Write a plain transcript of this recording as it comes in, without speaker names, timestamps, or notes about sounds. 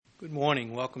Good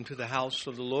morning. Welcome to the house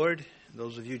of the Lord.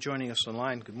 Those of you joining us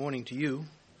online, good morning to you.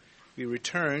 We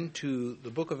return to the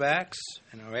book of Acts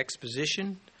and our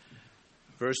exposition,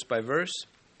 verse by verse,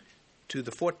 to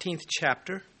the 14th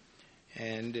chapter.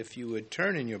 And if you would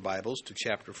turn in your Bibles to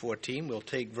chapter 14, we'll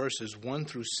take verses 1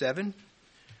 through 7,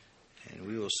 and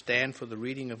we will stand for the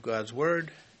reading of God's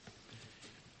Word.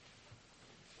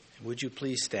 Would you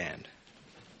please stand?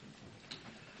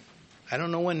 I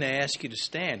don't know when to ask you to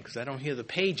stand because I don't hear the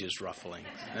pages ruffling.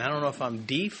 And I don't know if I'm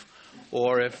deaf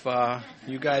or if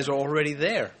you guys are already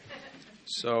there.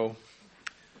 So,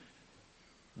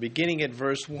 beginning at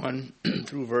verse 1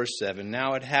 through verse 7.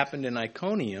 Now it happened in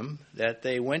Iconium that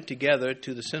they went together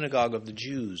to the synagogue of the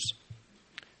Jews,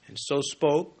 and so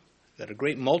spoke that a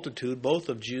great multitude, both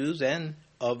of Jews and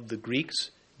of the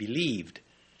Greeks, believed.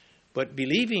 But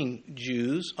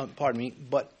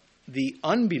the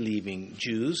unbelieving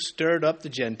Jews stirred up the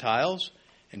Gentiles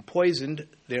and poisoned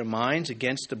their minds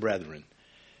against the brethren.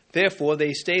 Therefore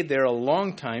they stayed there a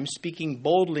long time, speaking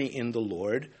boldly in the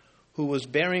Lord, who was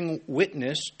bearing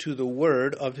witness to the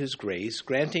word of his grace,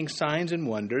 granting signs and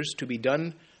wonders to be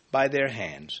done by their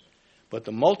hands. But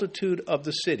the multitude of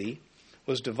the city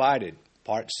was divided,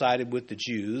 part sided with the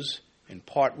Jews and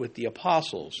part with the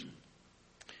apostles.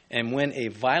 And when a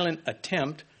violent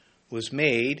attempt was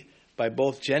made by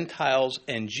both Gentiles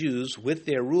and Jews with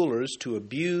their rulers to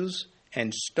abuse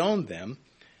and stone them,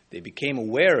 they became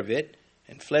aware of it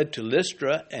and fled to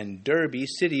Lystra and Derbe,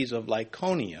 cities of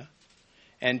Lycaonia,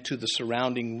 and to the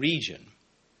surrounding region.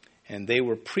 And they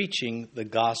were preaching the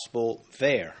gospel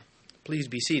there. Please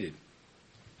be seated.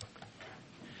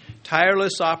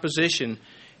 Tireless opposition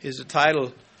is the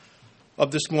title of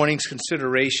this morning's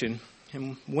consideration.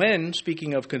 And when,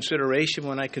 speaking of consideration,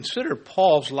 when I consider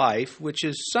Paul's life, which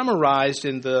is summarized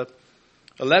in the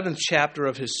 11th chapter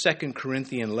of his 2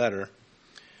 Corinthian letter,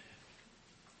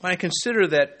 when I consider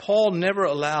that Paul never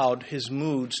allowed his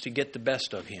moods to get the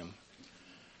best of him,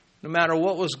 no matter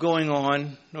what was going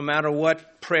on, no matter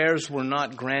what prayers were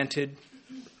not granted,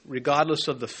 regardless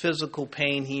of the physical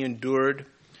pain he endured,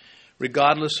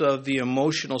 regardless of the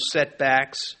emotional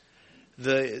setbacks,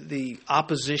 the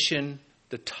opposition,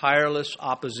 the tireless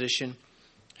opposition,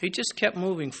 he just kept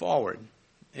moving forward.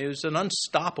 He was an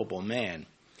unstoppable man.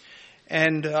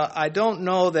 And I don't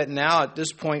know that now at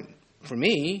this point for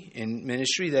me in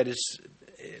ministry that it's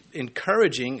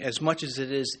encouraging as much as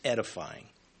it is edifying.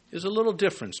 There's a little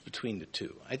difference between the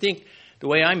two. I think the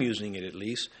way I'm using it at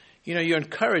least, you're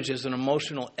encouraged as an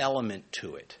emotional element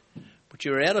to it. But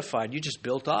you're edified, you just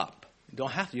built up. You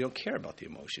don't care about the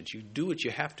emotions. You do what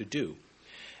you have to do.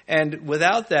 And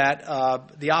without that,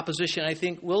 the opposition, I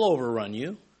think, will overrun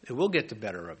you. It will get the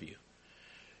better of you.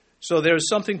 So there's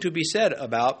something to be said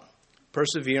about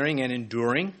persevering and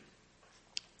enduring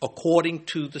according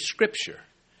to the Scripture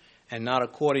and not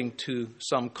according to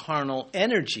some carnal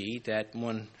energy that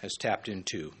one has tapped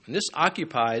into. And this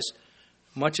occupies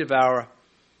much of our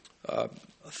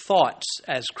thoughts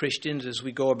as Christians as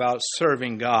we go about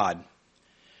serving God.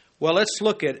 Well, let's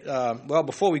look at,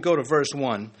 before we go to verse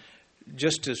 1,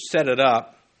 just to set it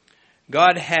up,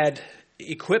 God had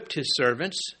equipped his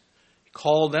servants,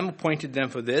 called them, appointed them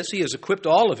for this. He has equipped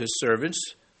all of his servants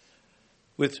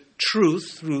with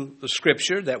truth through the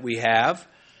Scripture that we have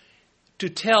to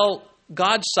tell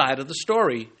God's side of the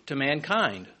story to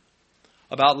mankind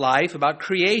about life, about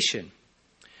creation.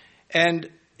 And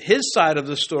his side of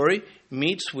the story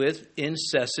meets with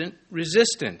incessant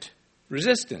resistance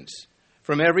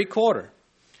from every quarter.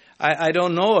 I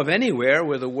don't know of anywhere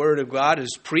where the Word of God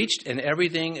is preached and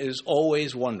everything is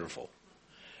always wonderful.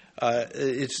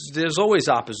 There's always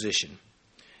opposition.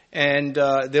 And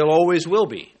there always will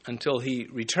be until He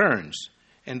returns.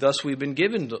 And thus we've been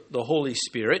given the Holy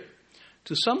Spirit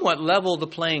to somewhat level the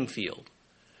playing field.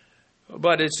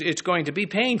 But it's going to be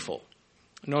painful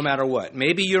no matter what.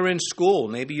 Maybe you're in school.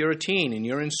 Maybe you're a teen and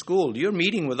you're in school. You're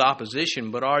meeting with opposition,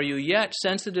 but are you yet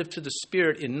sensitive to the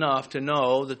Spirit enough to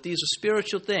know that these are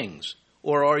spiritual things?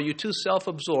 Or are you too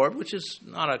self-absorbed, which is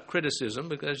not a criticism,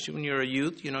 because when you're a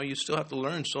youth, you still have to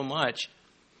learn so much.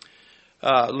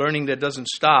 Learning that doesn't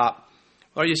stop.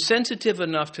 Are you sensitive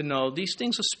enough to know these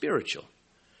things are spiritual?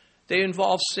 They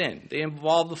involve sin. They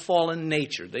involve the fallen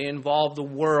nature. They involve the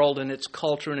world and its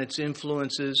culture and its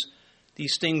influences.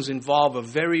 These things involve a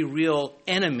very real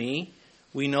enemy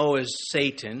we know as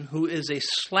Satan, who is a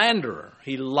slanderer.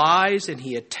 He lies and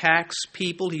he attacks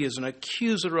people. He is an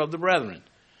accuser of the brethren.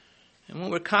 And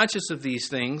when we're conscious of these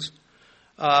things,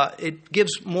 it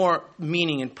gives more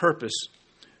meaning and purpose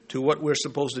to what we're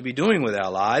supposed to be doing with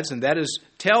our lives, and that is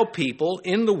tell people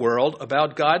in the world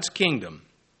about God's kingdom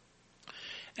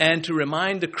and to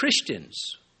remind the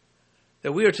Christians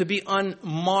that we are to be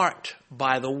unmarked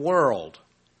by the world.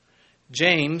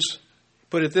 James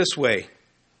put it this way: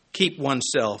 keep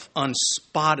oneself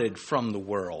unspotted from the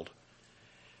world.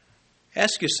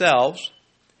 Ask yourselves,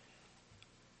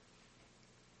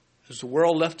 has the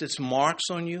world left its marks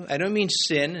on you? I don't mean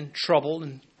sin and trouble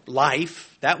and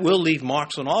life. That will leave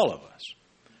marks on all of us.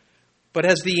 But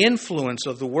has the influence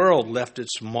of the world left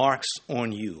its marks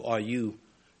on you? Are you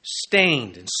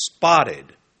stained and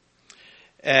spotted?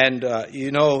 And,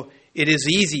 it is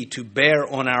easy to bear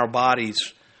on our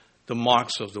bodies the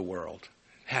marks of the world.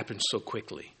 It happens so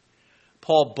quickly.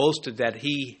 Paul boasted that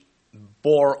he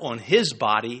bore on his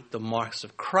body the marks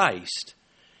of Christ.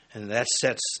 And that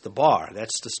sets the bar.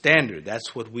 That's the standard.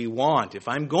 That's what we want. If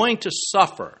I'm going to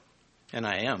suffer, and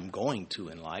I am going to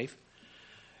in life,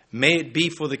 may it be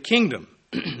for the kingdom.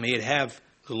 May it have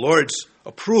the Lord's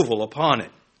approval upon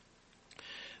it.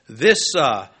 This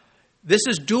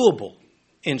is doable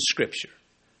in Scripture.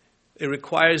 It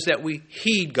requires that we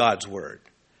heed God's word.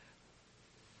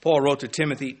 Paul wrote to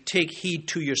Timothy, take heed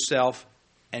to yourself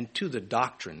and to the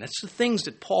doctrine. That's the things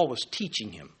that Paul was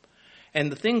teaching him. And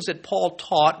the things that Paul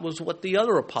taught was what the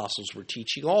other apostles were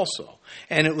teaching also.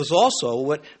 And it was also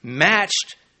what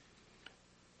matched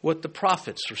what the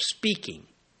prophets were speaking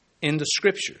in the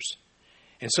Scriptures.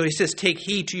 And so he says, take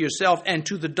heed to yourself and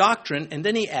to the doctrine. And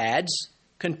then he adds,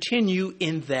 continue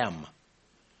in them.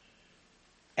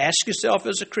 Ask yourself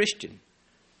as a Christian,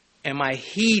 am I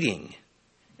heeding?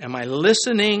 Am I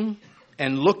listening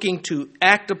and looking to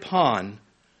act upon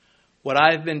what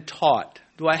I've been taught?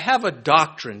 Do I have a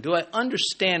doctrine? Do I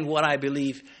understand what I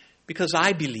believe because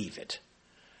I believe it?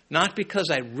 Not because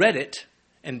I read it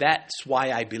and that's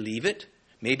why I believe it.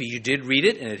 Maybe you did read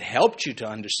it and it helped you to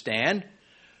understand.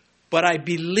 But I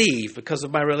believe because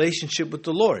of my relationship with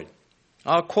the Lord.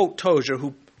 I'll quote Tozer,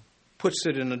 who puts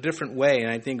it in a different way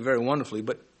and I think very wonderfully.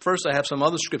 But first I have some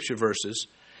other Scripture verses.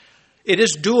 It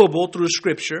is doable through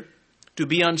Scripture to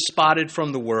be unspotted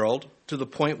from the world to the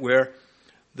point where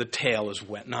the tail is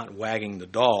not wagging the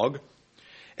dog,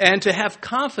 and to have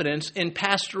confidence in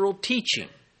pastoral teaching.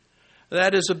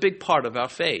 That is a big part of our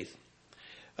faith.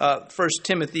 1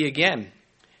 Timothy again,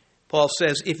 Paul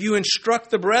says, if you instruct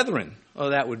the brethren,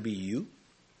 that would be you,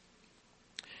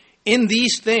 in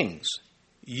these things,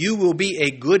 you will be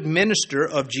a good minister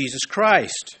of Jesus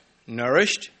Christ,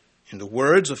 nourished in the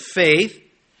words of faith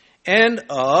and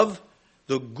of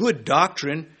the good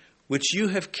doctrine which you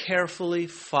have carefully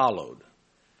followed.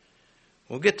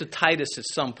 We'll get to Titus at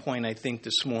some point, I think,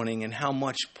 this morning, and how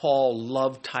much Paul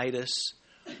loved Titus.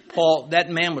 That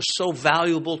man was so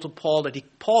valuable to Paul that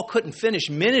Paul couldn't finish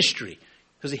ministry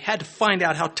because he had to find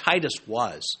out how Titus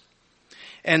was.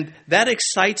 And that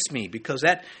excites me because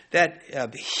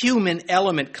that human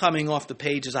element coming off the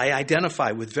pages I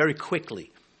identify with very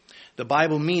quickly. The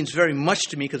Bible means very much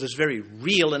to me because it's very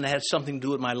real and it has something to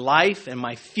do with my life and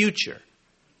my future.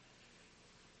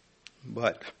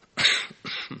 But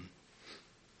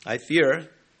I fear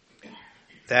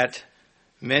that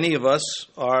many of us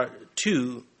are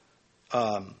too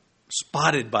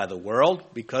spotted by the world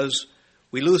because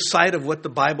we lose sight of what the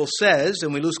Bible says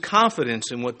and we lose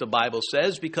confidence in what the Bible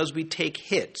says because we take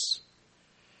hits.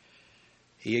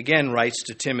 He again writes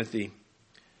to Timothy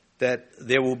that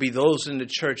there will be those in the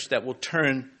church that will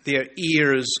turn their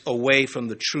ears away from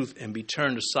the truth and be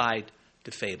turned aside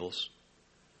to fables.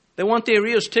 They want their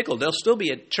ears tickled. They'll still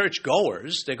be church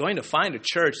goers. They're going to find a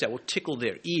church that will tickle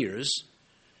their ears.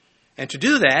 And to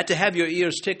do that, to have your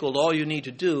ears tickled, all you need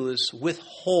to do is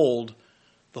withhold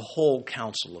the whole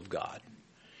counsel of God.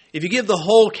 If you give the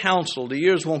whole counsel, the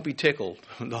ears won't be tickled.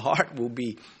 The heart will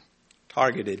be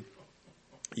targeted.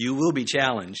 You will be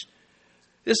challenged.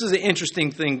 This is an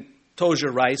interesting thing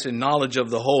Tozer writes in Knowledge of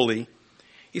the Holy.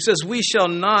 He says, we shall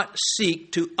not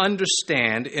seek to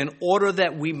understand in order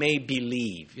that we may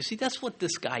believe. You see, that's what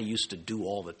this guy used to do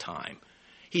all the time.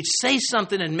 He'd say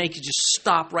something and make you just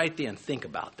stop right there and think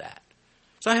about that.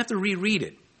 So I have to reread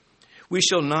it. We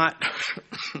shall not,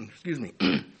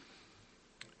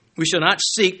 we shall not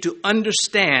seek to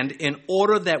understand in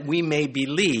order that we may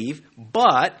believe,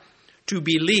 but to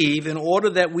believe in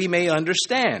order that we may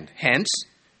understand. Hence,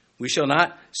 we shall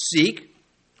not seek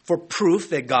for proof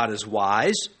that God is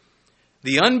wise.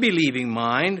 The unbelieving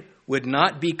mind would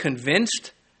not be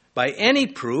convinced by any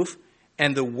proof,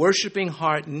 and the worshiping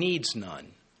heart needs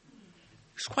none.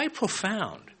 It's quite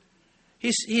profound.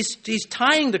 He's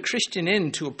tying the Christian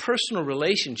into a personal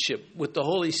relationship with the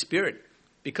Holy Spirit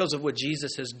because of what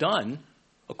Jesus has done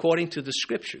according to the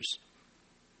Scriptures.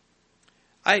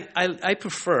 I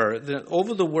prefer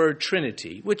over the word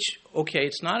Trinity, which, okay,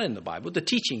 it's not in the Bible. The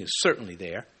teaching is certainly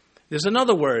there. There's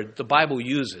another word the Bible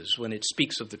uses when it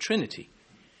speaks of the Trinity,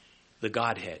 the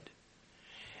Godhead.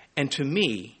 And to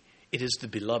me, it is the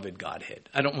beloved Godhead.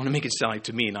 I don't want to make it sound like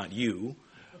to me, not you.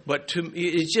 But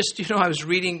it's just, I was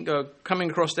reading,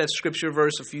 coming across that scripture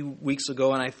verse a few weeks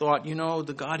ago, and I thought,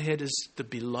 the Godhead is the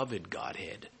beloved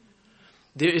Godhead.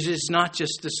 It is not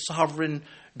just the sovereign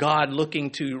God looking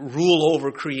to rule over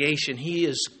creation.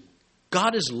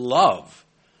 God is love.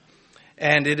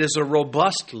 And it is a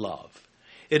robust love.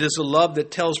 It is a love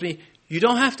that tells me, you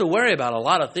don't have to worry about a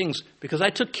lot of things because I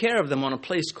took care of them on a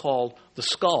place called the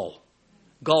skull,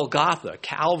 Golgotha,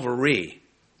 Calvary.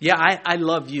 Yeah, I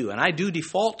love you, and I do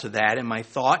default to that in my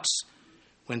thoughts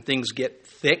when things get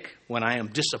thick, when I am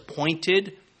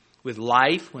disappointed with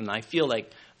life, when I feel like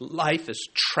life has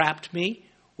trapped me,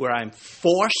 where I'm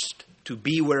forced to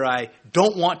be where I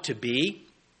don't want to be,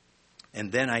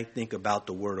 and then I think about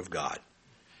the Word of God.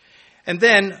 And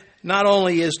then, not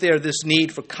only is there this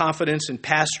need for confidence in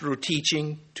pastoral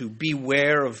teaching, to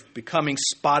beware of becoming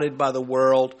spotted by the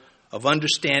world, of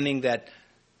understanding that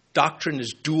doctrine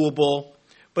is doable,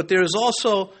 but there is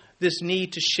also this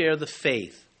need to share the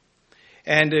faith.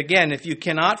 And again, if you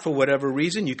cannot, for whatever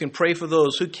reason, you can pray for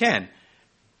those who can.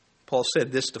 Paul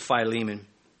said this to Philemon,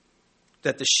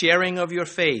 that the sharing of your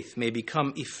faith may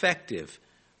become effective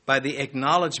by the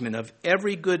acknowledgement of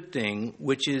every good thing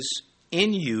which is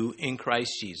in you in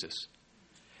Christ Jesus.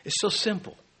 It's so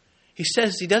simple.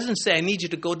 He doesn't say, I need you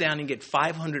to go down and get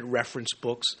 500 reference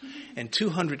books and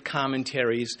 200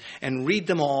 commentaries and read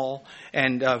them all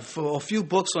and for a few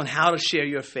books on how to share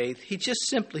your faith. He just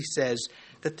simply says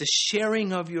that the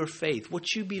sharing of your faith,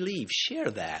 what you believe,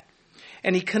 share that.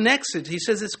 And he connects it. He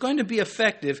says it's going to be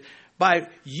effective by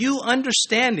you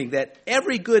understanding that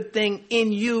every good thing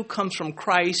in you comes from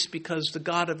Christ because the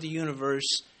God of the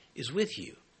universe is with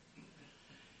you.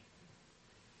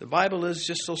 The Bible is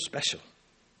just so special.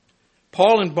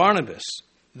 Paul and Barnabas,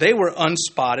 they were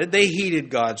unspotted. They heeded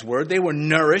God's word. They were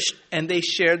nourished, and they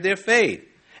shared their faith.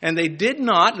 And they did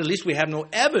not, at least we have no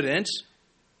evidence,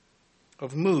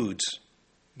 of moods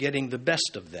getting the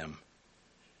best of them.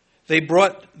 They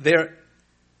brought their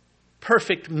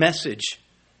perfect message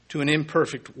to an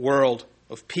imperfect world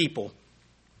of people.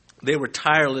 They were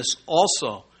tireless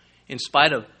also, in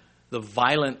spite of the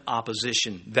violent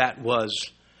opposition that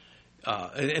was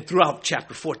throughout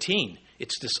chapter 14.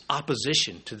 It's this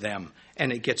opposition to them,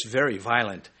 and it gets very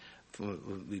violent.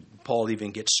 Paul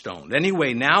even gets stoned.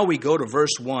 Anyway, now we go to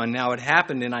verse 1. Now it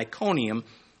happened in Iconium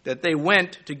that they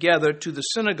went together to the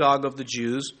synagogue of the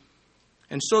Jews,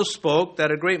 and so spoke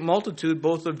that a great multitude,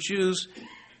 both of Jews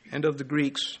and of the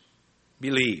Greeks,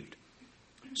 believed.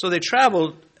 So they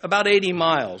traveled about 80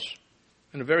 miles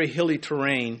in a very hilly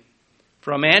terrain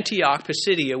from Antioch,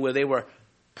 Pisidia, where they were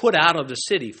put out of the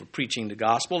city for preaching the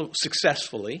gospel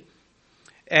successfully,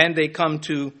 and they come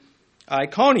to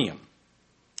Iconium.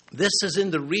 This is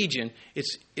in the region.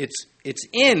 It's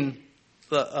in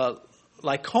the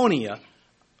Lycaonia.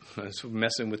 I'm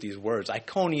messing with these words.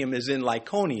 Iconium is in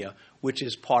Lycaonia, which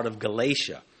is part of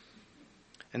Galatia.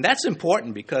 And that's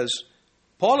important because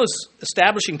Paul is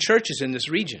establishing churches in this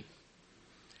region.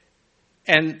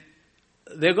 And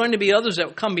there are going to be others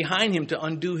that come behind him to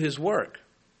undo his work.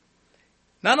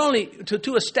 Not only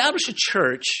to establish a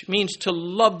church means to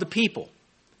love the people.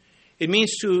 It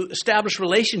means to establish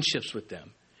relationships with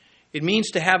them. It means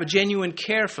to have a genuine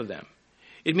care for them.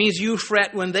 It means you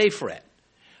fret when they fret.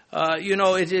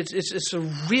 It's a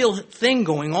real thing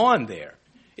going on there.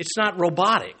 It's not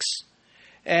robotics.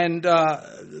 And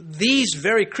these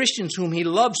very Christians whom he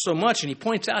loves so much, and he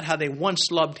points out how they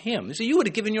once loved him. He said, you would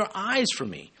have given your eyes for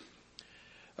me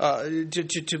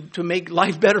to make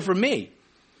life better for me.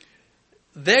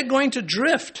 They're going to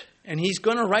drift. And he's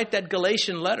going to write that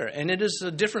Galatian letter. And it is a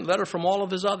different letter from all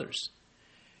of his others.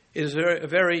 It is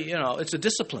it's a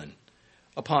discipline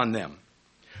upon them.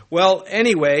 Well,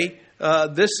 anyway,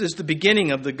 this is the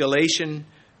beginning of the Galatian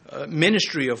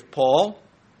ministry of Paul.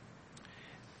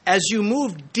 As you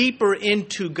move deeper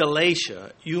into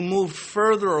Galatia, you move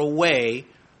further away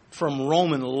from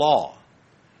Roman law.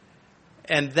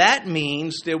 And that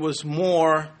means there was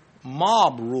more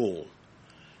mob rule.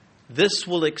 This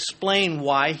will explain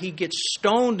why he gets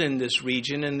stoned in this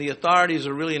region, and the authorities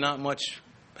are really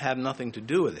have nothing to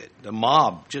do with it. The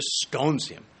mob just stones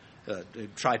him, they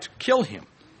try to kill him.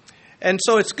 And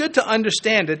so it's good to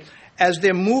understand it. As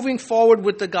they're moving forward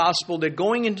with the gospel, they're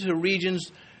going into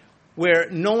regions where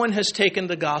no one has taken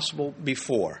the gospel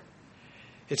before.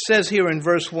 It says here in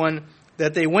verse 1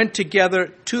 that they went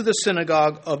together to the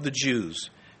synagogue of the Jews.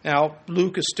 Now,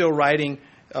 Luke is still writing.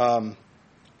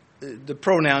 The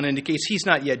pronoun indicates he's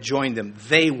not yet joined them.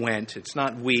 They went. It's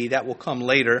not we. That will come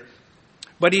later.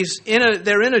 But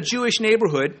they're in a Jewish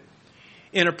neighborhood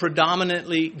in a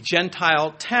predominantly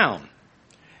Gentile town.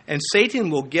 And Satan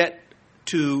will get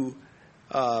to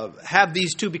have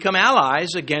these two become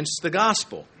allies against the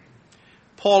gospel.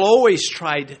 Paul always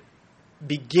tried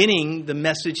beginning the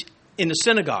message in the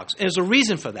synagogues. And there's a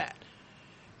reason for that.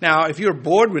 Now, if you're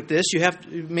bored with this,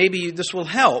 maybe this will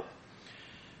help.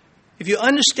 If you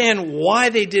understand why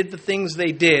they did the things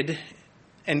they did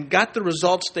and got the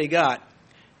results they got,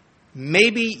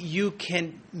 maybe you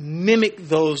can mimic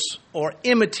those or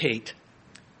imitate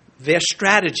their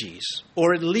strategies,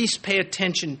 or at least pay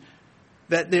attention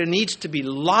that there needs to be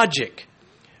logic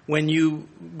when you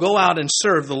go out and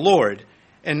serve the Lord,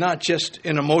 and not just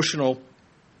an emotional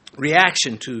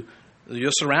reaction to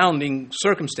your surrounding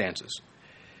circumstances.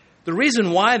 The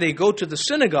reason why they go to the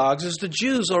synagogues is the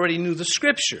Jews already knew the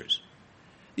Scriptures.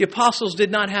 The apostles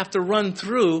did not have to run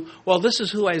through, well, this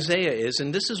is who Isaiah is,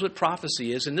 and this is what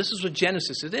prophecy is, and this is what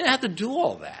Genesis is. They didn't have to do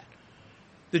all that.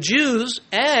 The Jews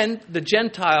and the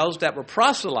Gentiles that were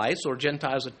proselytes, or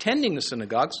Gentiles attending the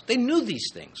synagogues, they knew these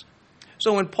things.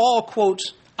 So when Paul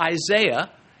quotes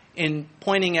Isaiah in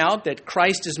pointing out that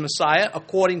Christ is Messiah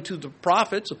according to the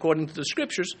prophets, according to the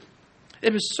Scriptures,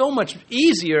 it was so much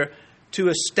easier to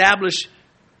establish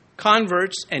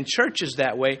converts and churches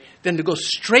that way than to go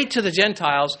straight to the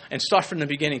Gentiles and start from the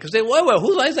beginning. Because well,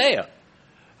 who's Isaiah?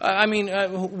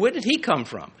 Where did he come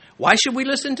from? Why should we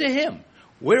listen to him?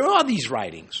 Where are these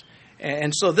writings?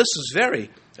 And so this is a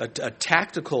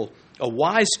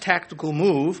wise tactical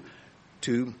move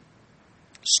to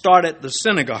start at the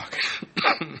synagogue.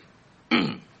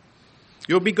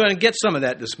 You'll be going to get some of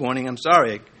that this morning. I'm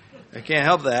sorry. I can't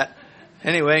help that.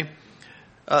 Anyway,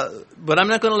 but I'm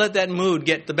not going to let that mood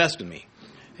get the best of me,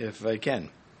 if I can.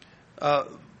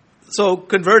 So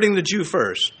converting the Jew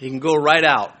first. He can go right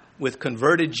out with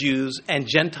converted Jews and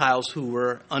Gentiles who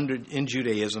were in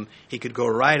Judaism. He could go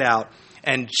right out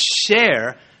and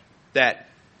share that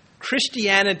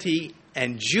Christianity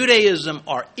and Judaism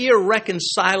are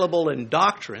irreconcilable in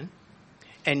doctrine,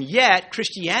 and yet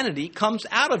Christianity comes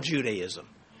out of Judaism.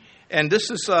 And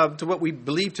this is to what we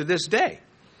believe to this day.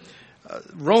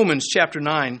 Romans chapter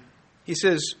 9, he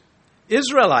says,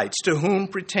 Israelites to whom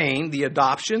pertain the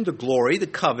adoption, the glory, the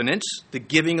covenants, the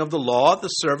giving of the law, the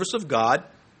service of God,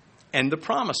 and the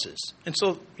promises. And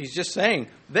so he's just saying,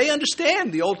 they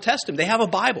understand the Old Testament. They have a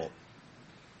Bible.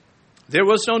 There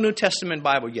was no New Testament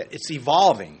Bible yet. It's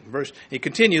evolving. It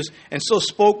continues, and so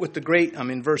spoke with the great,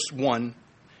 verse 1,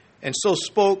 and so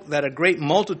spoke that a great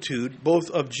multitude, both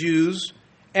of Jews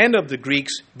and of the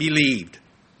Greeks, believed.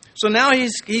 So now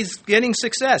he's getting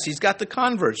success. He's got the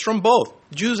converts from both,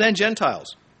 Jews and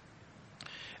Gentiles.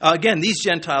 Again, these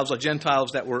Gentiles are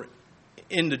Gentiles that were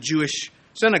in the Jewish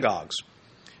synagogues.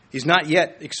 He's not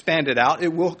yet expanded out.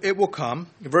 It will come.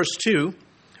 Verse 2,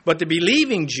 but the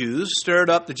believing Jews stirred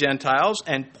up the Gentiles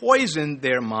and poisoned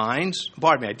their minds.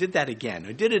 Pardon me, I did that again.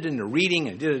 I did it in the reading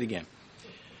and did it again.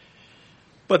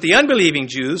 But the unbelieving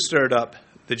Jews stirred up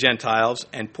the Gentiles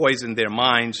and poisoned their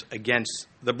minds against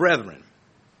the brethren.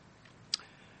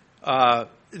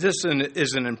 This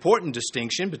is an important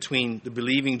distinction between the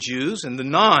believing Jews and the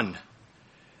non-Jews,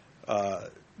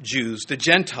 the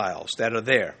Gentiles that are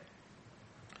there.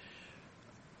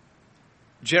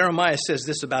 Jeremiah says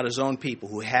this about his own people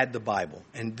who had the Bible,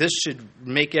 and this should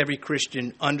make every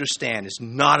Christian understand it's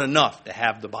not enough to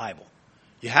have the Bible.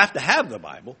 You have to have the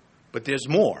Bible, but there's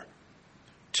more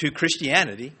to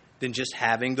Christianity than just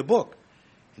having the book.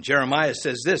 And Jeremiah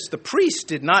says this, the priests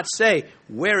did not say,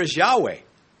 where is Yahweh?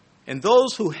 And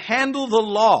those who handle the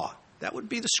law, that would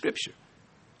be the Scripture,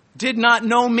 did not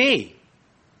know me.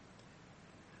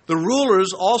 The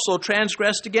rulers also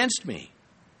transgressed against me.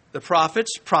 The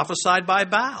prophets prophesied by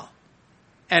Baal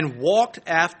and walked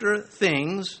after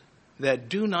things that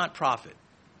do not profit.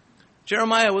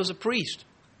 Jeremiah was a priest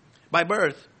by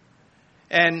birth.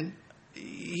 And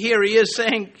here he is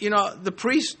saying, the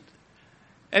priests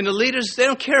and the leaders, they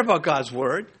don't care about God's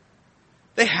word.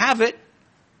 They have it.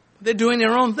 They're doing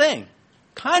their own thing,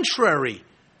 contrary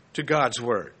to God's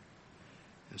word.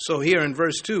 And so here in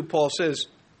verse 2, Paul says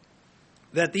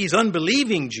that these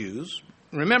unbelieving Jews,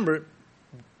 remember,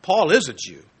 Paul is a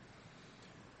Jew,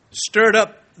 stirred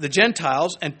up the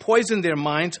Gentiles and poisoned their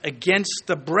minds against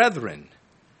the brethren.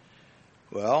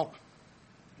 Well,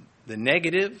 the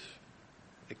negative,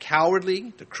 the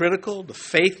cowardly, the critical, the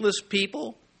faithless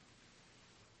people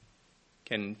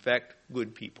can infect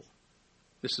good people.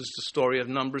 This is the story of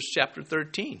Numbers chapter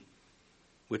 13,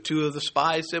 where two of the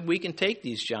spies said, we can take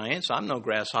these giants. I'm no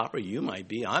grasshopper. You might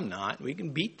be. I'm not. We can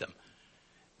beat them.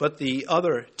 But the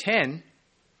other 10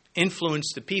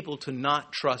 influenced the people to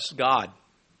not trust God.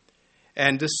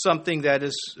 And this is something that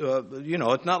is,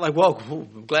 it's not like, well,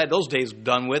 I'm glad those days are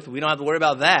done with. We don't have to worry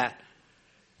about that.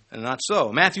 And not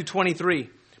so. Matthew 23.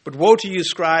 But woe to you,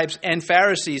 scribes and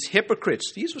Pharisees,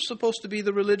 hypocrites. These were supposed to be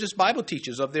the religious Bible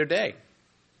teachers of their day.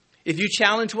 If you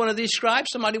challenge one of these scribes,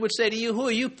 somebody would say to you, who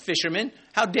are you, fisherman?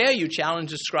 How dare you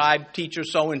challenge a scribe, teacher,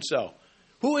 so-and-so?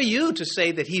 Who are you to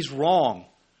say that he's wrong?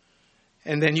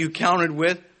 And then you countered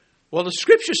with, well, the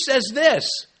Scripture says this.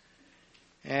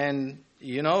 And,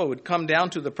 it would come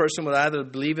down to the person would either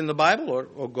believe in the Bible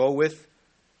or go with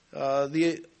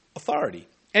the authority.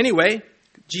 Anyway,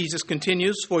 Jesus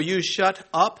continues, for you shut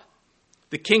up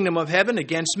the kingdom of heaven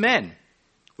against men.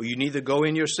 For you neither go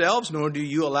in yourselves, nor do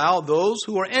you allow those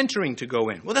who are entering to go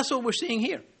in. Well, that's what we're seeing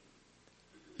here.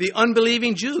 The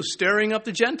unbelieving Jews stirring up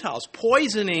the Gentiles,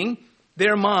 poisoning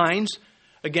their minds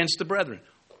against the brethren.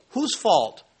 Whose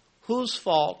fault? Whose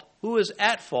fault? Who is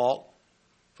at fault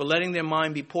for letting their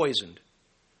mind be poisoned?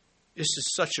 This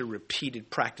is such a repeated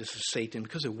practice of Satan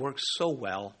because it works so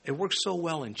well. It works so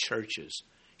well in churches.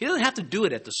 He doesn't have to do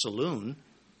it at the saloon.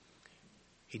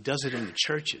 He does it in the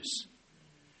churches.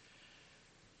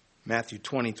 Matthew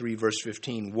 23, verse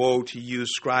 15. Woe to you,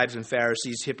 scribes and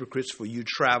Pharisees, hypocrites, for you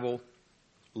travel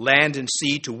land and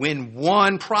sea to win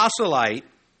one proselyte.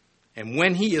 And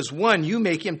when he is won, you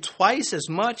make him twice as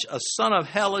much a son of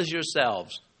hell as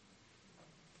yourselves.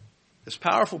 It's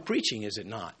powerful preaching, is it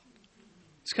not?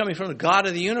 It's coming from the God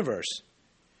of the universe,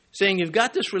 saying you've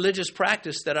got this religious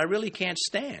practice that I really can't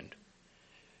stand.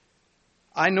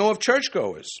 I know of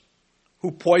churchgoers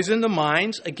who poison the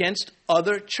minds against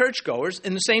other churchgoers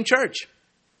in the same church.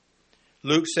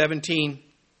 Luke 17,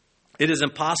 it is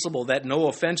impossible that no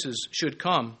offenses should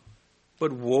come,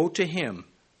 but woe to him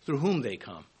through whom they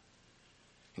come.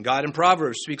 And God in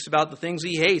Proverbs speaks about the things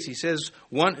he hates. He says,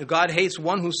 God hates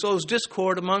one who sows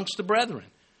discord amongst the brethren.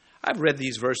 I've read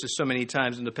these verses so many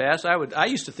times in the past. I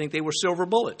used to think they were silver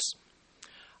bullets.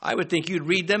 I would think you'd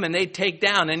read them and they'd take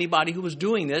down anybody who was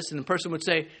doing this, and the person would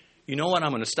say, you know what,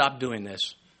 I'm going to stop doing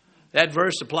this. That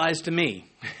verse applies to me.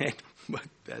 But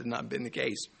that has not been the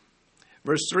case.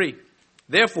 Verse 3,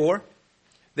 therefore,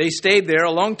 they stayed there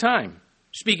a long time,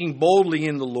 speaking boldly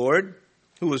in the Lord,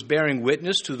 who was bearing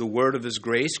witness to the word of his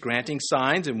grace, granting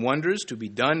signs and wonders to be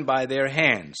done by their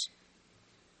hands.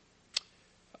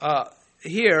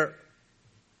 Here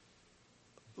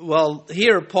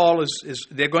Paul is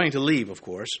they're going to leave, of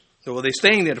course. So they're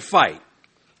staying there to fight.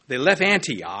 They left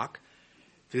Antioch.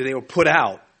 They were put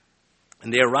out,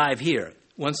 and they arrive here.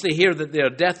 Once they hear that there are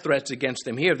death threats against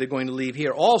them here, they're going to leave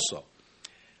here also.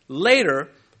 Later,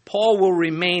 Paul will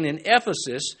remain in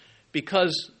Ephesus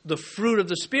because the fruit of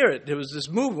the Spirit, there was this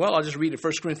movement. Well, I'll just read it,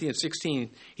 1 Corinthians 16.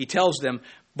 He tells them,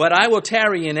 but I will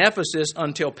tarry in Ephesus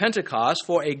until Pentecost,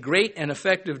 for a great and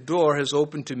effective door has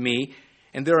opened to me,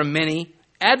 and there are many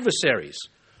adversaries.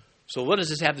 So what does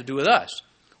this have to do with us?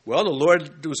 Well, the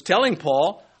Lord was telling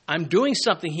Paul, I'm doing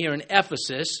something here in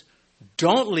Ephesus.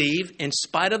 Don't leave in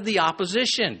spite of the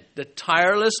opposition, the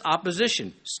tireless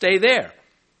opposition. Stay there.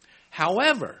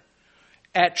 However,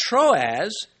 at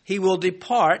Troas, he will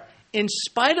depart in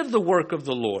spite of the work of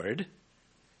the Lord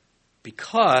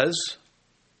because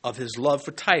of his love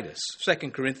for Titus.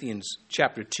 2 Corinthians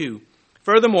chapter 2.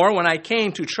 Furthermore, when I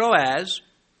came to Troas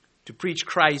to preach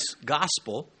Christ's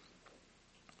gospel,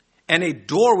 and a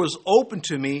door was opened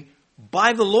to me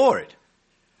by the Lord,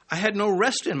 I had no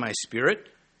rest in my spirit,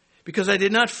 because I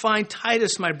did not find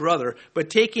Titus my brother, but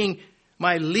taking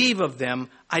my leave of them,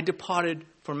 I departed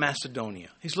for Macedonia.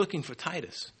 He's looking for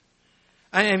Titus.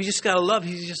 You just got to love.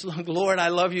 He's just like, Lord, I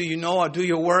love you. You know I'll do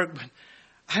your work, but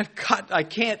I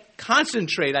can't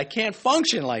concentrate. I can't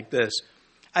function like this.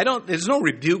 There's no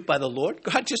rebuke by the Lord.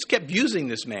 God just kept using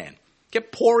this man,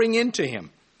 kept pouring into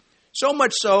him. So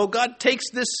much so, God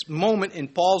takes this moment in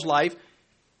Paul's life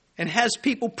and has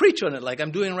people preach on it like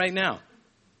I'm doing right now.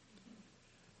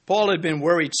 Paul had been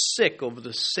worried sick over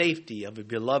the safety of a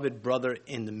beloved brother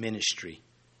in the ministry.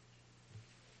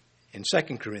 In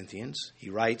 2 Corinthians, he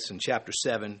writes in chapter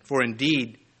 7, for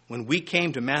indeed, when we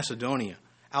came to Macedonia,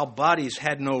 our bodies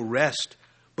had no rest,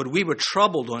 but we were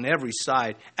troubled on every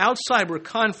side. Outside were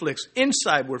conflicts,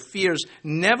 inside were fears.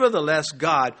 Nevertheless,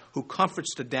 God, who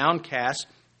comforts the downcast,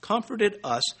 comforted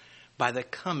us by the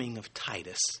coming of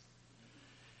Titus.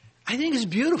 I think it's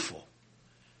beautiful.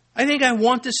 I think I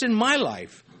want this in my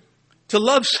life. To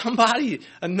love somebody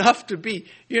enough to be,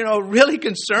 really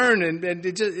concerned and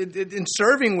in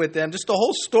serving with them. Just the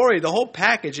whole story, the whole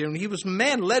package. And he was a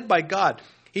man led by God.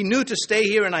 He knew to stay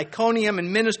here in Iconium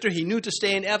and minister. He knew to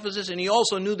stay in Ephesus. And he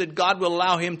also knew that God will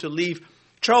allow him to leave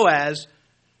Troas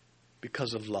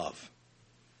because of love.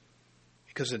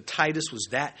 Because Titus was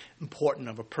that important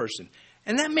of a person.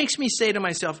 And that makes me say to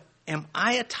myself, am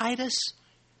I a Titus?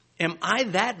 Am I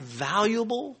that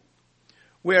valuable?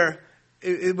 Where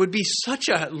it would be such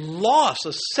a loss,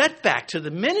 a setback to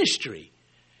the ministry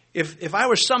if I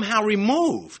were somehow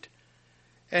removed.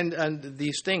 And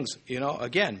these things,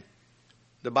 again,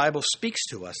 the Bible speaks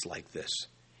to us like this.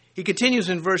 He continues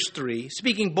in verse 3,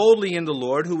 speaking boldly in the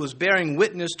Lord, who was bearing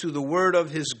witness to the word of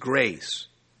his grace.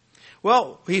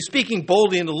 Well, he's speaking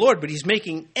boldly in the Lord, but he's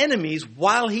making enemies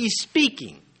while he's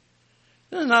speaking.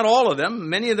 Not all of them.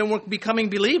 Many of them were becoming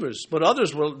believers, but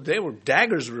others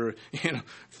daggers were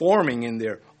forming in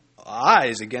their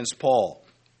eyes against Paul.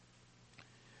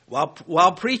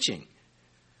 While preaching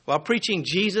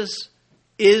Jesus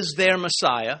is their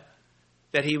Messiah,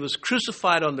 that he was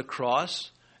crucified on the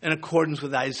cross in accordance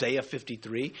with Isaiah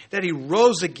 53, that he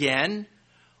rose again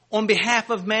on behalf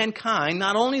of mankind,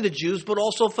 not only the Jews, but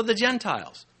also for the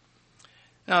Gentiles.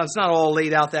 Now, it's not all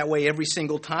laid out that way every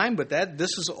single time, but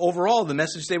this is overall the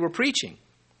message they were preaching,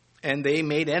 and they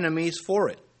made enemies for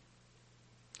it.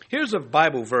 Here's a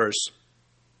Bible verse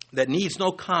that needs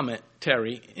no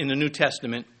commentary in the New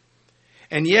Testament,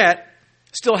 and yet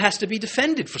still has to be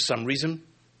defended for some reason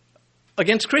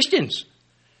against Christians.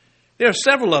 There are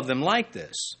several of them like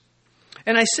this.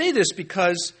 And I say this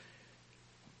because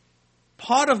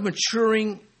part of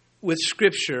maturing with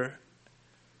Scripture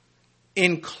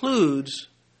includes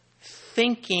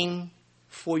thinking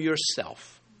for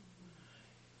yourself.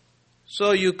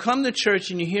 So you come to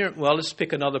church and you hear, let's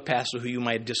pick another pastor who you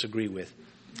might disagree with.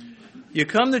 You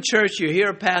come to church, you hear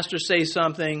a pastor say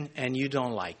something, and you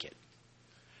don't like it.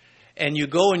 And you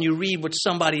go and you read what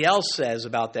somebody else says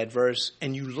about that verse,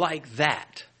 and you like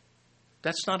that.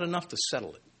 That's not enough to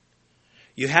settle it.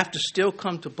 You have to still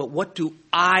come to, but what do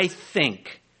I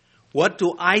think? What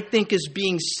do I think is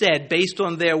being said based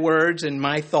on their words and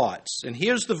my thoughts? And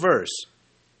here's the verse.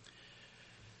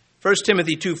 1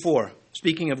 Timothy 2:4,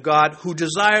 speaking of God, who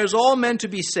desires all men to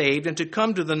be saved and to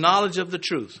come to the knowledge of the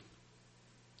truth.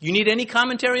 You need any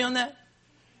commentary on that?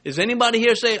 Is anybody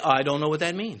here say, I don't know what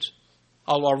that means?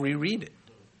 I'll reread it.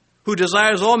 Who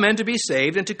desires all men to be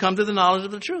saved and to come to the knowledge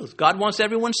of the truth. God wants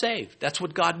everyone saved. That's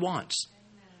what God wants.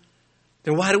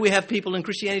 Then why do we have people in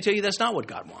Christianity tell you that's not what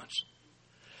God wants?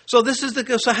 So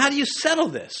so how do you settle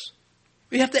this?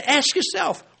 You have to ask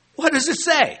yourself, what does it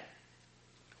say?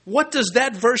 What does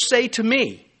that verse say to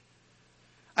me?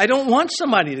 I don't want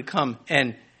somebody to come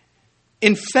and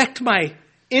infect my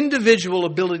individual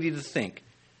ability to think.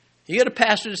 You get a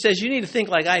pastor that says, you need to think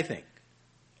like I think.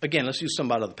 Again, let's use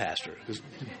some other pastor.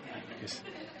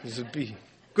 This would be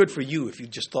good for you if you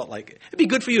just thought like it. It'd be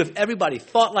good for you if everybody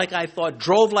thought like I thought,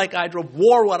 drove like I drove,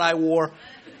 wore what I wore.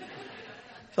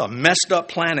 It's a messed up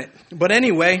planet. But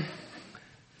anyway,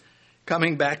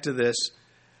 coming back to this,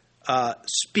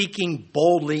 speaking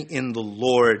boldly in the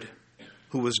Lord,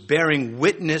 who was bearing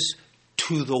witness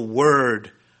to the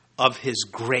word of his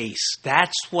grace.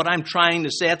 That's what I'm trying to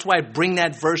say. That's why I bring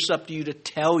that verse up to you to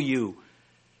tell you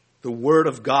the word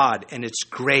of God and its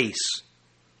grace.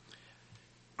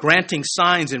 Granting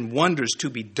signs and wonders to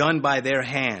be done by their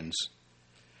hands.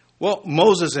 Well,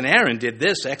 Moses and Aaron did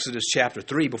this, Exodus chapter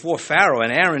 3, before Pharaoh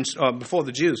and Aaron, before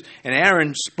the Jews. And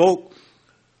Aaron spoke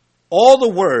all the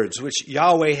words which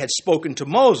Yahweh had spoken to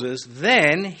Moses.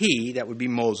 Then he, that would be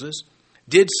Moses,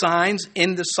 did signs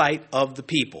in the sight of the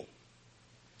people.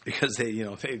 Because they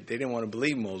didn't want to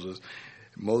believe Moses.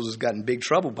 Moses got in big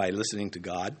trouble by listening to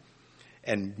God.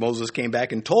 And Moses came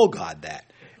back and told God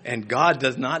that. And God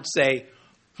does not say,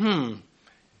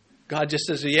 God just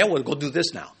says, yeah, we'll go do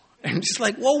this now. And just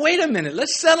like, well, wait a minute,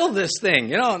 let's settle this thing.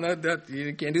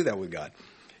 You can't do that with God.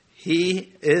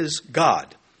 He is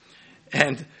God.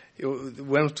 And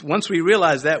once we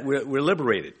realize that, we're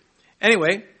liberated.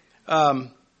 Anyway,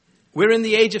 we're in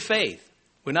the age of faith.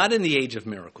 We're not in the age of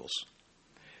miracles.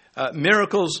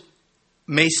 Miracles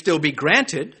may still be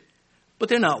granted, but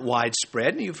they're not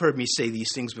widespread. You've heard me say these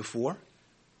things before.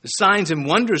 The signs and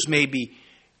wonders may be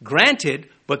granted,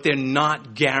 but they're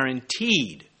not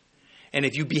guaranteed. And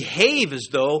if you behave as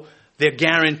though they're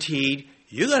guaranteed,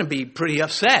 you're going to be pretty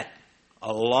upset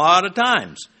a lot of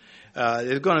times.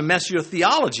 They're going to mess your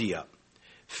theology up.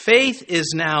 Faith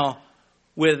is now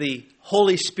where the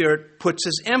Holy Spirit puts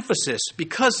his emphasis,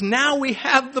 because now we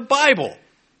have the Bible,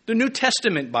 the New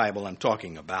Testament Bible I'm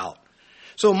talking about.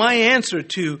 So my answer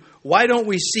to why don't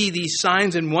we see these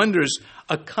signs and wonders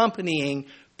accompanying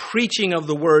preaching of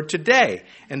the word today?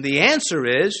 And the answer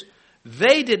is,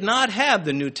 they did not have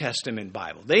the New Testament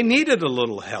Bible. They needed a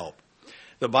little help.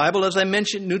 The Bible, as I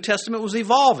mentioned, New Testament was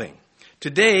evolving.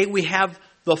 Today we have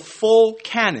the full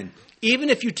canon. Even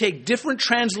if you take different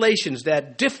translations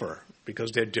that differ,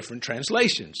 because they're different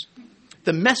translations.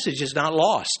 the message is not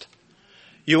lost.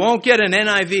 You won't get an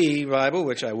NIV Bible,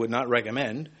 which I would not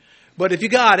recommend. But if you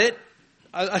got it,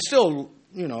 I still,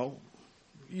 you're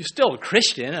still a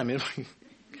Christian. I mean,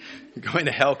 you're going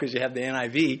to hell because you have the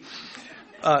NIV.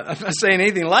 I'm not saying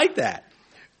anything like that.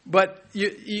 But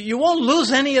you won't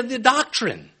lose any of the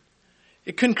doctrine.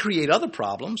 It can create other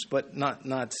problems, but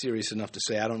not serious enough to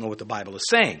say, I don't know what the Bible is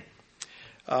saying.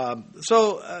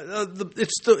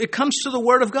 It comes to the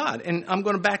Word of God. And I'm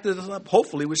going to back this up,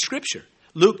 hopefully, with Scripture.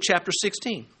 Luke chapter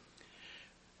 16.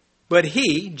 But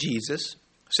he, Jesus,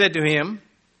 said to him,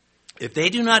 if they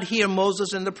do not hear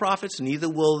Moses and the prophets, neither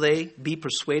will they be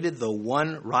persuaded though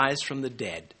one rise from the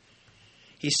dead.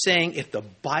 He's saying if the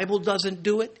Bible doesn't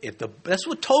do it, that's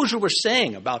what Tozer was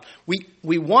saying about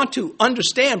we want to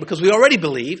understand because we already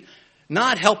believe,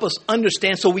 not help us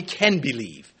understand so we can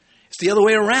believe. It's the other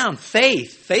way around.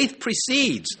 Faith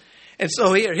precedes. And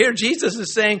so here Jesus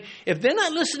is saying, if they're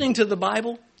not listening to the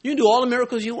Bible, you can do all the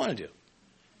miracles you want to do.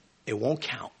 It won't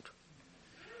count.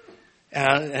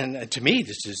 And to me,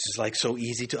 this is like so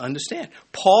easy to understand.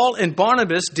 Paul and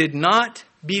Barnabas did not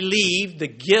believe the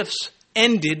gifts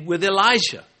ended with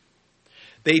Elijah.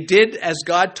 They did as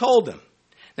God told them.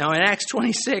 Now in Acts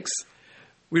 26,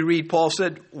 we read Paul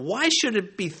said, why should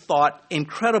it be thought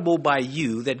incredible by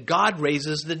you that God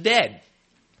raises the dead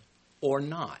or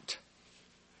not?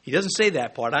 He doesn't say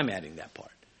that part. I'm adding that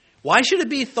part. Why should it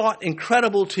be thought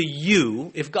incredible to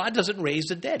you if God doesn't raise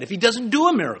the dead? If he doesn't do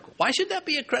a miracle, why should that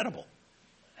be incredible?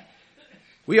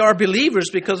 We are believers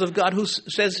because of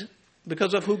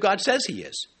who God says he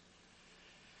is.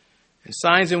 And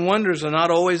signs and wonders are not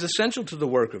always essential to the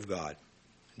work of God.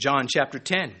 John chapter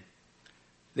 10.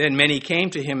 Then many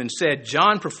came to him and said,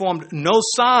 John performed no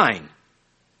sign,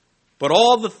 but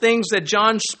all the things that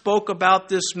John spoke about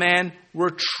this man were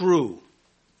true.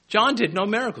 John did no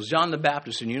miracles, John the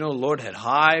Baptist, and the Lord had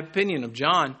high opinion of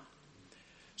John.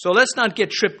 So let's not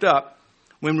get tripped up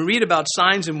when we read about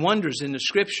signs and wonders in the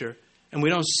Scripture and we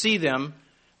don't see them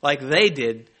like they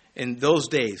did in those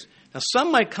days. Now,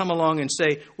 some might come along and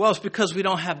say, well, it's because we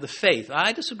don't have the faith.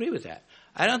 I disagree with that.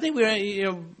 I don't think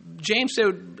James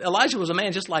said Elijah was a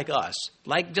man just like us,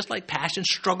 just like passion,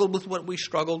 struggled with what we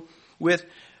struggled with.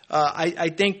 I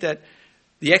think that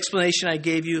the explanation I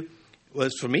gave you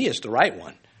was, for me, is the right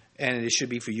one, and it should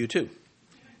be for you too.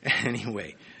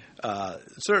 Anyway,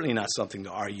 certainly not something to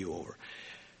argue over.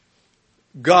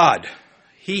 God,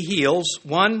 he heals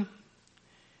one,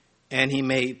 and he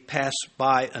may pass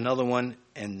by another one,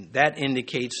 and that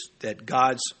indicates that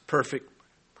God's perfect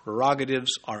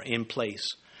prerogatives are in place.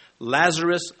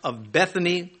 Lazarus of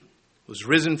Bethany was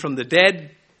risen from the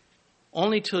dead,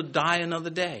 only to die another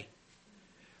day.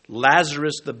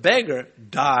 Lazarus the beggar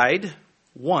died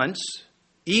once,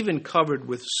 even covered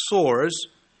with sores,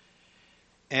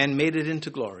 and made it into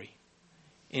glory.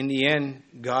 In the end,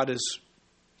 God is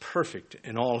perfect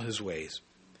in all his ways.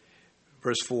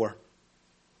 Verse 4.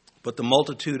 But the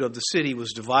multitude of the city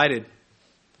was divided.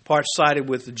 Part sided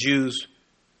with the Jews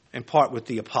and part with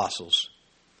the apostles.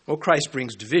 Well, Christ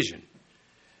brings division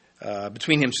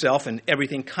between himself and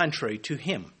everything contrary to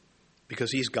him,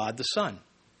 because he's God the Son.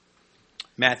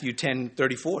 Matthew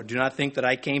 10:34. Do not think that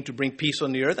I came to bring peace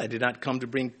on the earth. I did not come to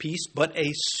bring peace, but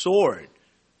a sword.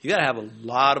 You got to have a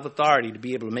lot of authority to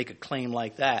be able to make a claim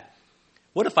like that.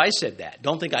 What if I said that?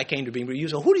 Don't think I came to bring peace. You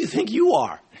say, who do you think you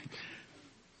are?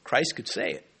 Christ could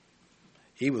say it.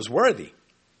 He was worthy.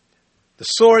 The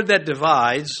sword that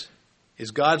divides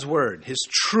is God's word, his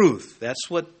truth. That's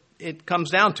what it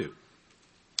comes down to.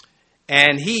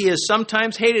 And he is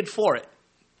sometimes hated for it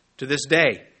to this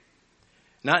day.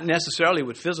 Not necessarily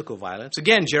with physical violence.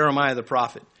 Again, Jeremiah the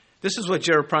prophet. This is what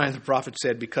Jeremiah the prophet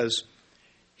said, because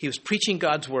he was preaching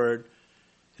God's word.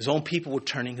 His own people were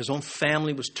turning. His own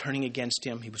family was turning against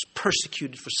him. He was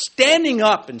persecuted for standing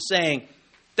up and saying,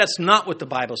 that's not what the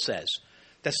Bible says.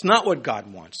 That's not what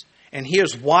God wants. And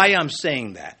here's why I'm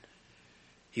saying that.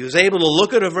 He was able to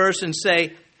look at a verse and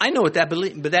say, I know what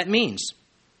that means.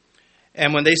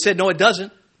 And when they said, no, it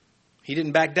doesn't, he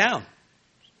didn't back down.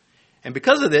 And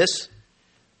because of this,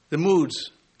 the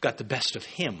moods got the best of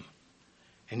him.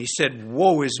 And he said,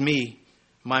 woe is me,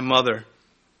 my mother,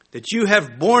 that you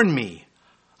have borne me,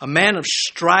 a man of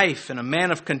strife and a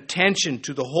man of contention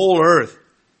to the whole earth.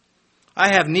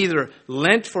 I have neither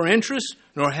lent for interest,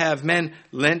 nor have men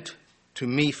lent to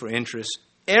me for interest.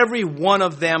 Every one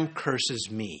of them curses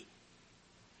me.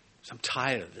 So I'm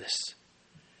tired of this.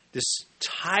 This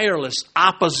tireless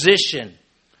opposition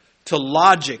to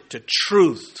logic, to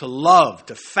truth, to love,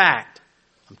 to fact.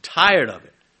 I'm tired of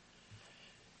it.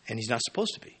 And he's not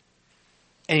supposed to be.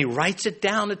 And he writes it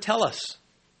down to tell us,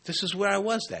 this is where I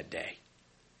was that day.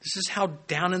 This is how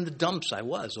down in the dumps I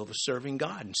was over serving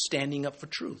God and standing up for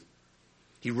truth.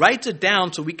 He writes it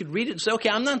down so we could read it and say, okay,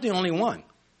 I'm not the only one.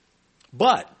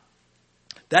 But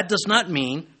that does not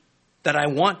mean that I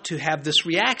want to have this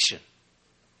reaction.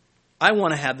 I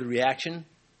want to have the reaction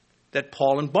that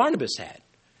Paul and Barnabas had.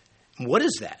 And what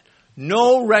is that?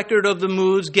 No record of the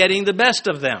moods getting the best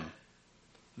of them.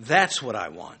 That's what I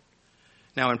want.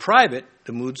 Now, in private,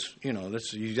 the moods,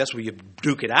 that's where you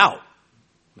duke it out.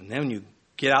 And then when you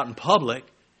get out in public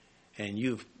and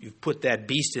you've put that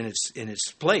beast in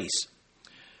its place.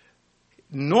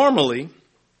 Normally,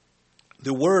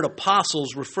 the word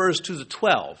apostles refers to the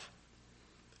 12.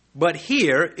 But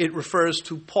here, it refers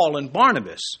to Paul and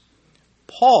Barnabas.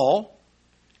 Paul,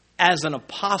 as an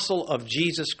apostle of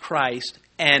Jesus Christ,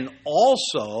 and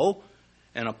also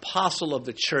an apostle of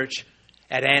the church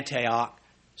at Antioch,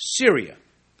 Syria.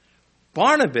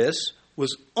 Barnabas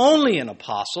was only an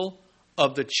apostle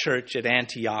of the church at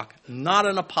Antioch, not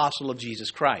an apostle of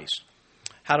Jesus Christ.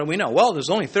 How do we know? Well, there's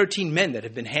only 13 men that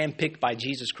have been handpicked by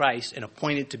Jesus Christ and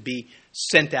appointed to be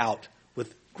sent out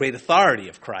with great authority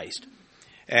of Christ.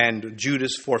 And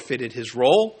Judas forfeited his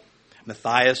role.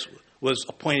 Matthias was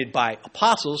appointed by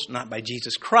apostles, not by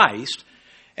Jesus Christ.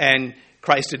 And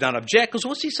Christ did not object, because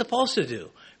what's he supposed to do?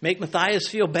 Make Matthias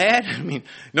feel bad? I mean,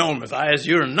 no, Matthias,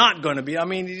 you're not going to be. I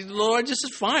mean, Lord, this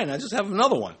is fine. I just have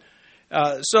another one.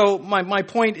 So my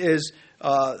point is,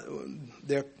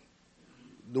 the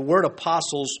word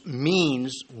apostles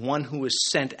means one who is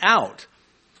sent out.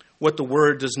 What the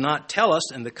word does not tell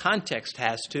us, and the context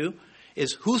has to,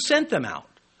 is who sent them out.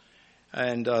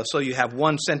 And so you have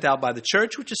one sent out by the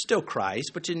church, which is still Christ,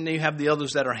 but then you have the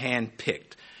others that are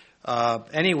hand-picked.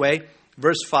 Anyway,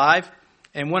 verse 5,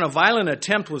 and when a violent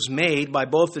attempt was made by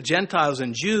both the Gentiles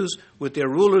and Jews with their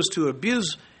rulers to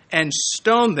abuse and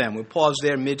stone them. We'll pause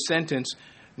there mid-sentence.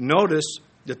 Notice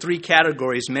the three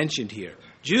categories mentioned here.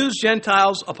 Jews,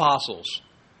 Gentiles, apostles.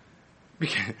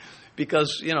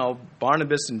 Because,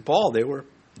 Barnabas and Paul, they were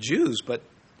Jews, but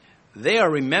they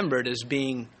are remembered as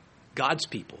being God's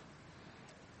people,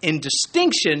 in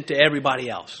distinction to everybody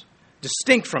else,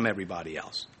 distinct from everybody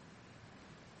else.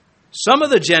 Some of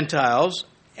the Gentiles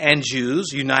and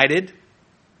Jews united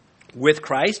with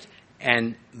Christ,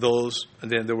 and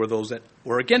then there were those that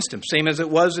were against him, same as it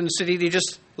was in the city they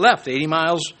just left, 80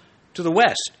 miles to the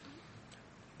west.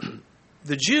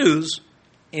 The Jews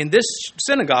in this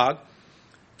synagogue,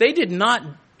 they did not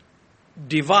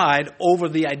divide over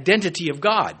the identity of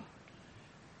God.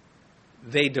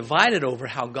 They divided over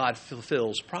how God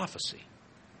fulfills prophecy.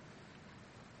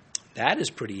 That is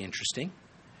pretty interesting,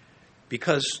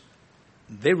 because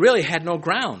they really had no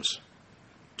grounds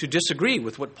to disagree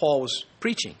with what Paul was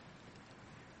preaching.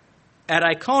 At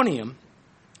Iconium,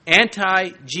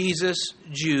 anti-Jesus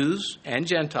Jews and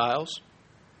Gentiles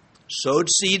sowed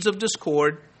seeds of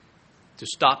discord to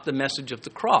stop the message of the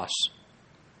cross.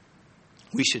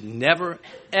 We should never,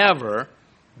 ever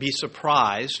be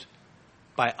surprised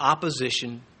by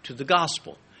opposition to the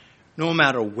gospel, no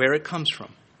matter where it comes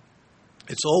from.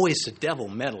 It's always the devil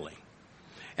meddling.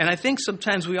 And I think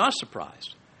sometimes we are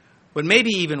surprised. But maybe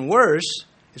even worse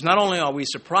is not only are we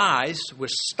surprised, we're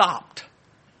stopped.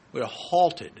 We're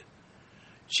halted.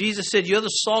 Jesus said, you're the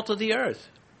salt of the earth.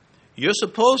 You're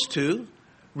supposed to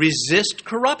resist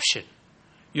corruption.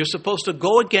 You're supposed to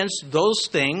go against those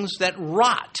things that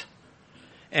rot.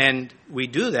 And we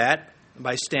do that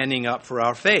by standing up for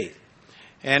our faith.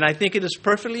 And I think it is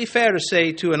perfectly fair to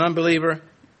say to an unbeliever,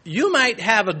 you might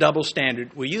have a double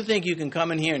standard where you think you can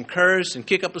come in here and curse and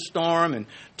kick up a storm and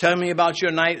tell me about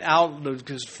your night out,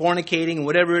 fornicating and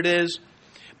whatever it is.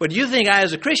 But you think I,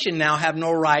 as a Christian now, have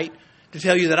no right to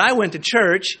tell you that I went to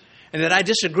church and that I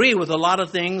disagree with a lot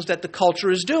of things that the culture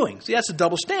is doing. See, that's a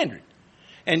double standard.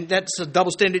 And that's a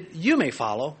double standard you may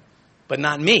follow, but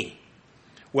not me.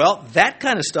 Well, that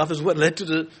kind of stuff is what led to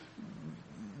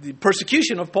the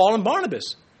persecution of Paul and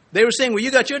Barnabas. They were saying, well,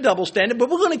 you got your double standard, but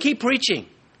we're going to keep preaching.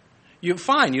 You're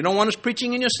fine. You don't want us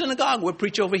preaching in your synagogue. We'll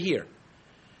preach over here.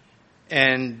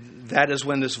 And that is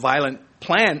when this violent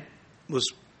plan was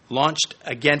launched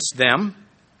against them.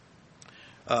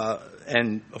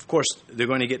 And, of course, they're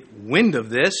going to get wind of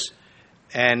this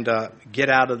and get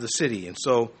out of the city. And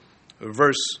so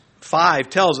verse 5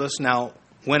 tells us, now,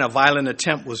 when a violent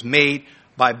attempt was made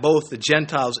by both the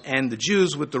Gentiles and the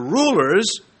Jews with the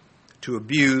rulers to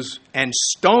abuse and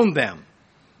stone them.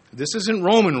 This isn't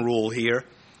Roman rule here,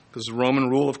 because the Roman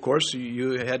rule, of course,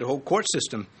 you had a whole court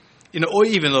system,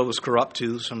 even though it was corrupt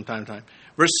too, from time to time.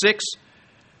 Verse 6,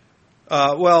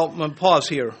 well, I'll pause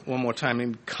here one more time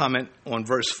and comment on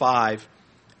verse 5.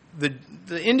 The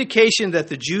indication that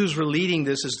the Jews were leading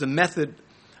this is the method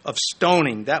of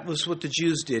stoning. That was what the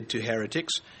Jews did to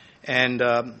heretics. And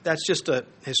that's just a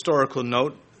historical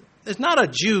note. It's not a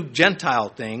Jew-Gentile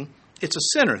thing. It's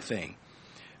a sinner thing.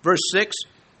 Verse 6,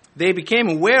 they became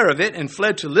aware of it and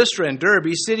fled to Lystra and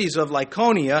Derbe, cities of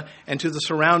Lycaonia, and to the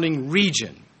surrounding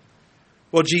region.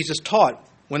 Well, Jesus taught,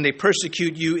 when they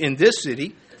persecute you in this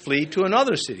city, flee to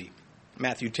another city.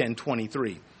 Matthew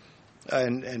 10:23.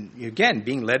 And again,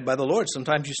 being led by the Lord.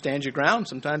 Sometimes you stand your ground.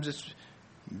 Sometimes it's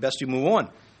best you move on.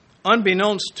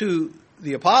 Unbeknownst to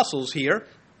the apostles here,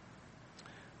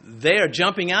 they are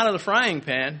jumping out of the frying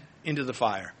pan into the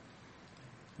fire.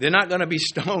 They're not going to be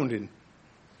stoned in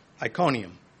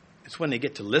Iconium. It's when they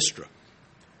get to Lystra.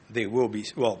 They will be,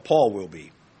 well, Paul will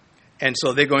be. And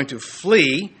so they're going to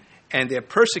flee, and their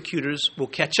persecutors will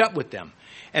catch up with them.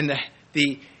 And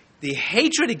the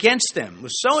hatred against them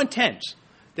was so intense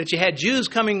that you had Jews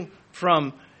coming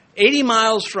from 80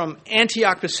 miles from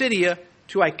Antioch Pisidia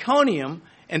to Iconium,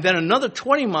 and then another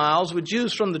 20 miles with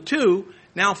Jews from the two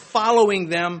now following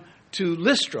them to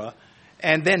Lystra.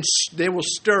 And then they will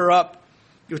stir up,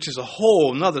 which is a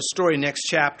whole another story next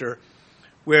chapter,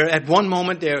 where at one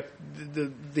moment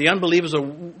the unbelievers are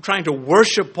trying to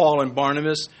worship Paul and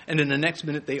Barnabas, and in the next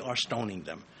minute they are stoning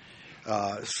them.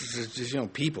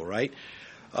 Just, people, right?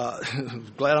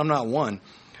 Glad I'm not one.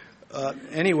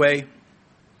 Anyway,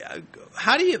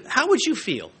 how would you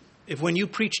feel if when you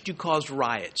preached you caused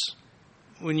riots?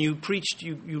 When you preached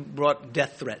you brought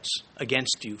death threats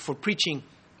against you for preaching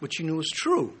what you knew was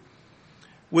true?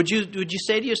 Would you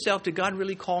say to yourself, did God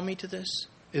really call me to this?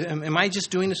 Am I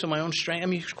just doing this on my own strength? I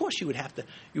mean, of course you would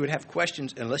have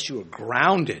questions unless you were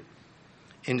grounded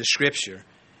in the Scripture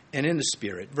and in the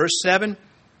Spirit. Verse 7,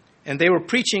 and they were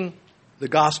preaching the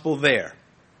gospel there.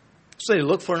 So they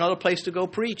looked for another place to go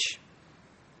preach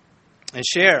and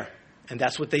share. And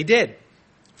that's what they did.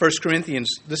 1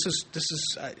 Corinthians, this is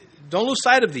don't lose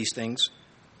sight of these things.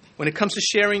 When it comes to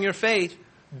sharing your faith,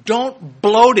 don't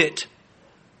bloat it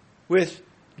with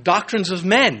doctrines of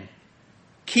men.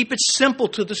 Keep it simple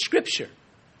to the Scripture.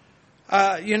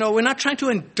 We're not trying to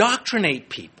indoctrinate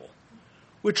people.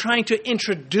 We're trying to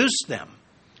introduce them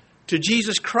to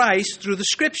Jesus Christ through the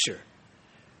Scripture.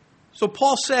 So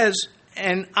Paul says,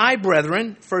 and I,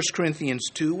 brethren, 1 Corinthians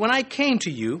 2, when I came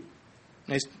to you,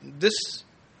 this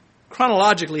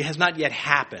chronologically has not yet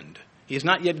happened. He has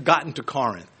not yet gotten to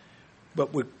Corinth.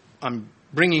 But I'm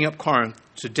bringing up Corinth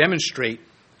to demonstrate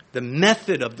the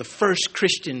method of the first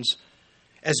Christians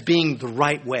as being the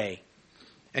right way.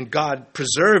 And God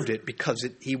preserved it because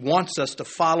He wants us to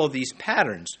follow these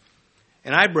patterns.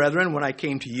 And I, brethren, when I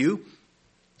came to you,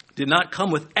 did not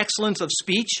come with excellence of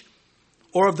speech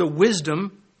or of the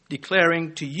wisdom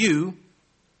declaring to you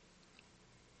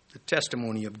the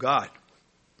testimony of God.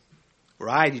 For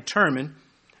I determined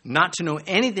not to know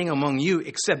anything among you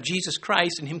except Jesus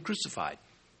Christ and Him crucified.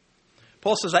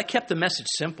 Paul says, I kept the message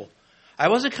simple. I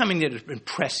wasn't coming there to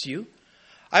impress you.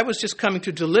 I was just coming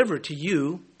to deliver to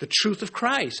you the truth of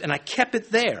Christ. And I kept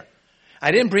it there.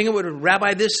 I didn't bring it what a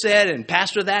rabbi this said and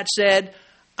pastor that said.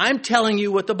 I'm telling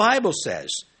you what the Bible says.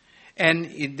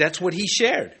 And that's what he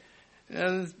shared.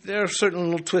 And there are certain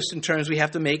little twists and turns we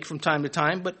have to make from time to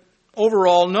time. But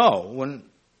overall, no.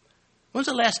 When's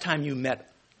the last time you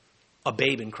met a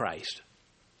babe in Christ?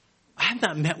 I have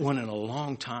not met one in a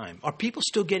long time. Are people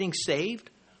still getting saved?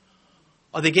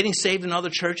 Are they getting saved in other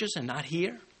churches and not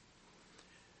here?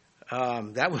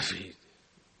 That would be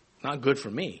not good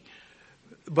for me.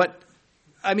 But,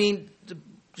 I mean, the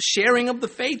sharing of the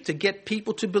faith to get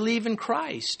people to believe in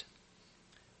Christ.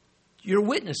 You're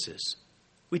witnesses.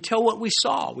 We tell what we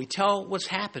saw. We tell what's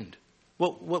happened.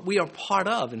 What we are part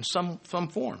of in some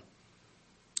form.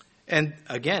 And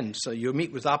again, so you'll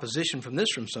meet with opposition from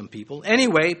some people.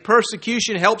 Anyway,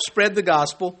 persecution helps spread the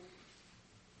gospel.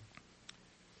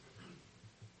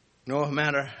 No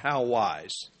matter how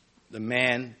wise the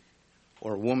man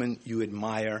or woman you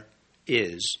admire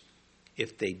is,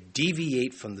 if they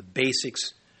deviate from the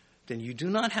basics, then you do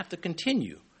not have to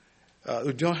continue.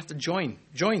 You don't have to join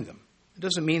them. It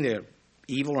doesn't mean they're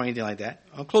evil or anything like that.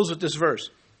 I'll close with this verse.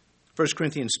 1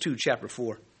 Corinthians 2, chapter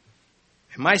 4.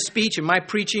 And my speech and my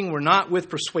preaching were not with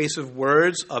persuasive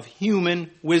words of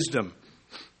human wisdom,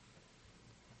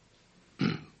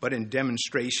 but in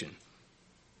demonstration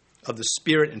of the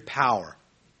Spirit and power,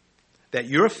 that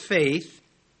your faith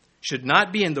should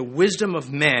not be in the wisdom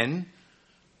of men,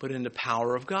 but in the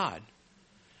power of God.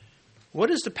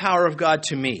 What is the power of God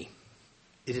to me?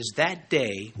 It is that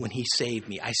day when He saved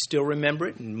me. I still remember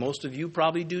it, and most of you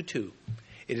probably do too.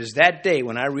 It is that day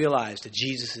when I realized that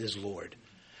Jesus is Lord.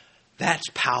 That's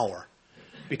power,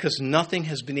 because nothing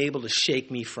has been able to shake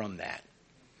me from that.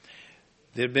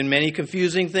 There have been many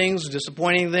confusing things,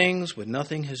 disappointing things, but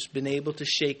nothing has been able to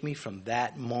shake me from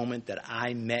that moment that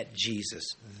I met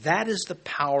Jesus. That is the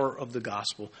power of the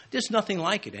gospel. There's nothing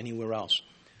like it anywhere else.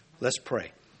 Let's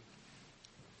pray.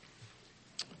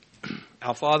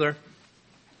 Our Father,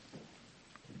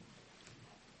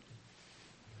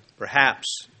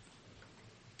 perhaps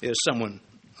there's someone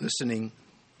listening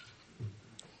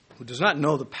who does not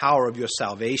know the power of your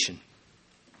salvation,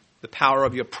 the power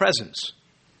of your presence,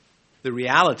 the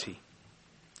reality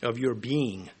of your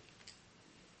being.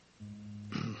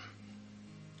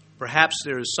 Perhaps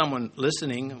there is someone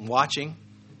listening and watching,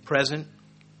 present,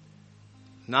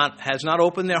 has not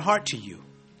opened their heart to you.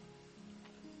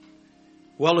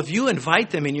 Well, if you invite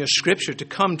them in your scripture to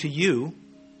come to you,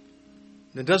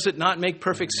 then does it not make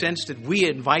perfect sense that we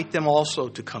invite them also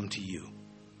to come to you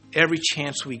every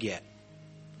chance we get?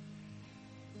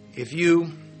 If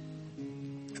you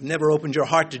have never opened your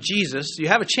heart to Jesus, you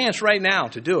have a chance right now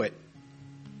to do it.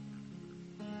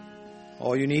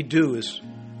 All you need to do is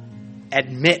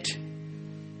admit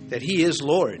that He is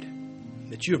Lord,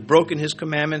 that you have broken His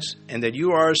commandments, and that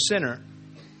you are a sinner,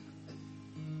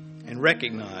 and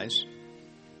recognize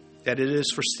that it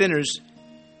is for sinners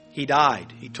He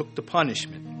died. He took the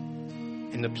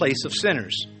punishment in the place of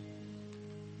sinners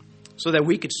so that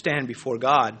we could stand before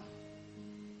God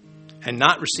and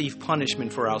not receive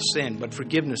punishment for our sin, but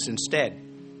forgiveness instead.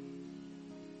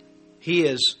 He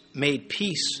has made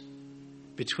peace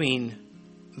between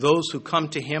those who come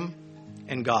to Him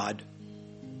and God.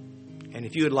 And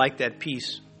if you would like that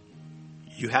peace,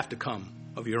 you have to come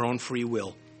of your own free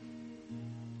will.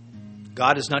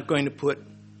 God is not going to put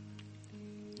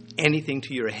anything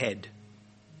to your head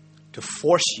to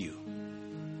force you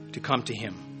to come to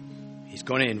Him. He's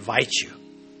going to invite you.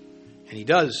 And He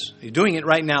does. He's doing it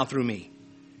right now through me.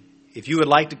 If you would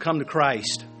like to come to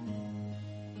Christ,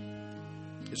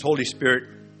 His Holy Spirit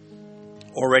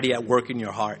already at work in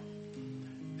your heart,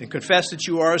 then confess that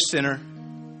you are a sinner.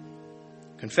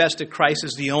 Confess that Christ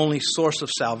is the only source of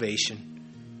salvation.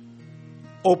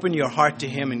 Open your heart to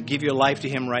Him and give your life to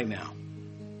Him right now.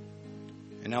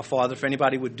 And now, Father, if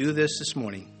anybody would do this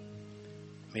morning,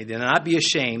 may they not be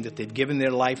ashamed that they've given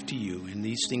their life to you. And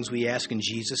these things we ask in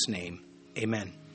Jesus' name. Amen.